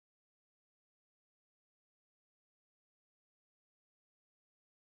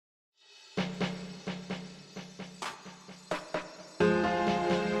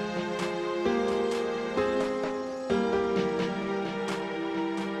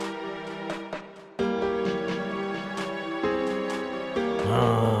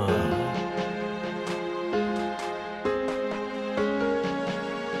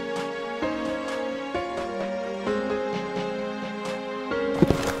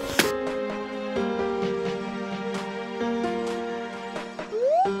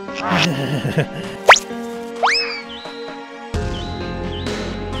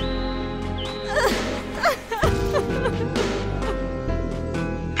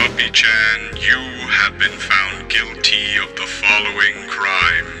Puppychan, you have been found guilty of the following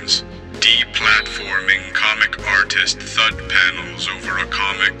crimes. Deplatforming comic artist thud panels over a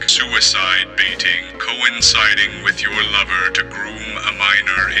comic, suicide baiting, coinciding with your lover to groom a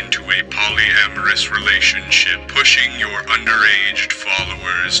minor into a polyamorous relationship, pushing your underaged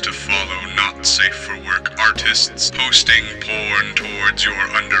followers to follow not safe for work artists, posting porn towards your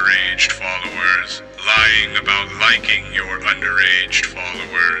underaged followers, lying about liking your underaged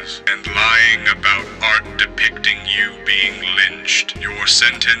followers, and lying about art depicting you being lynched. Your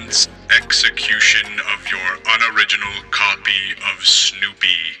sentence: execution of your unoriginal copy of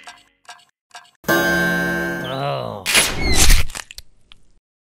Snoopy. Oh.